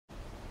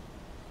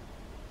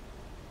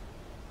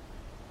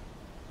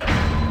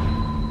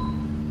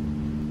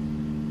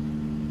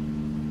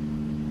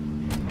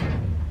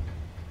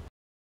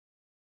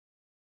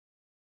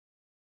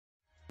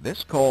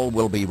This call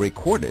will be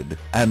recorded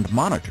and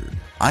monitored.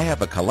 I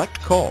have a collect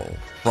call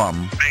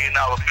from $1 million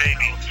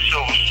baby,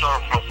 Silver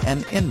Surfer,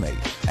 an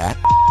inmate at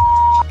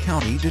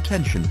County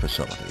Detention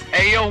Facility.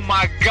 Hey yo,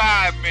 my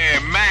guy,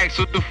 man, Max,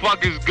 what the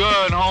fuck is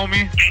good,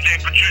 homie?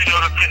 DJ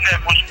Padrino, the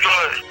Connect, what's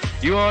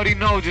good? You already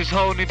know, just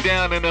holding it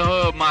down in the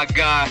hood, my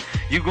guy.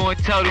 You gonna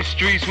tell the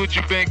streets what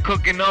you been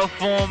cooking up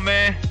for 'em,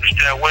 man?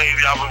 It's that wave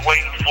y'all been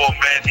waiting for,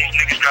 man. These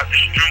niggas got the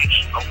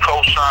streets. I'm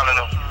co-signing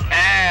them.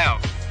 Ow!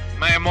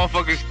 Man,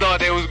 motherfuckers thought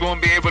they was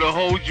gonna be able to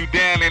hold you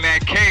down in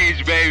that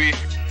cage, baby.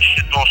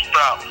 Shit don't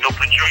stop. Yo,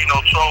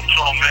 Padrino, talk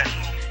to him, man.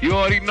 You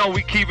already know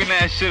we keeping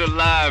that shit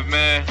alive,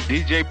 man.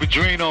 DJ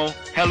Padrino,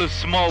 Hella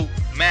Smoke,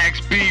 Max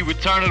B,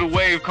 Return of the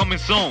Wave coming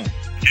soon.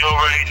 You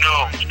already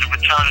know. It's the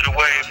return of the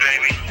wave,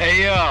 baby.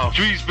 Hey, yo,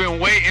 streets been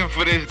waiting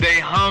for this.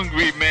 They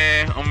hungry,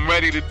 man. I'm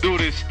ready to do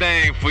this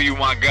thing for you,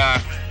 my guy.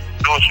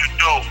 Do what you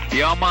do.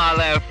 Yeah, I'ma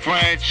holla at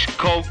French,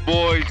 Coke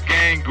Boys,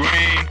 Gang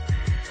Green.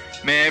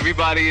 Man,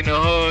 everybody in the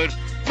hood,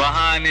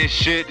 behind this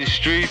shit, the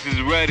streets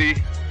is ready.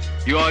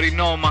 You already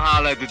know I'ma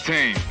holla at the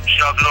team.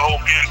 Shout out to the whole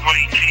Gang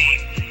Green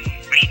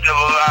team. We still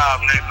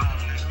alive,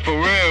 nigga. For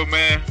real,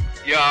 man.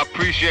 Yeah, I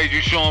appreciate you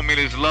showing me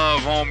this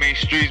love, homie.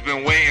 Streets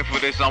been waiting for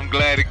this. I'm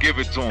glad to give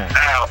it to them.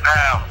 Ow,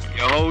 ow.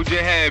 Yo, hold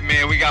your head,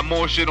 man. We got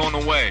more shit on the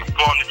way.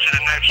 Going into the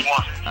next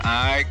one.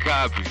 Alright,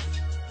 copy.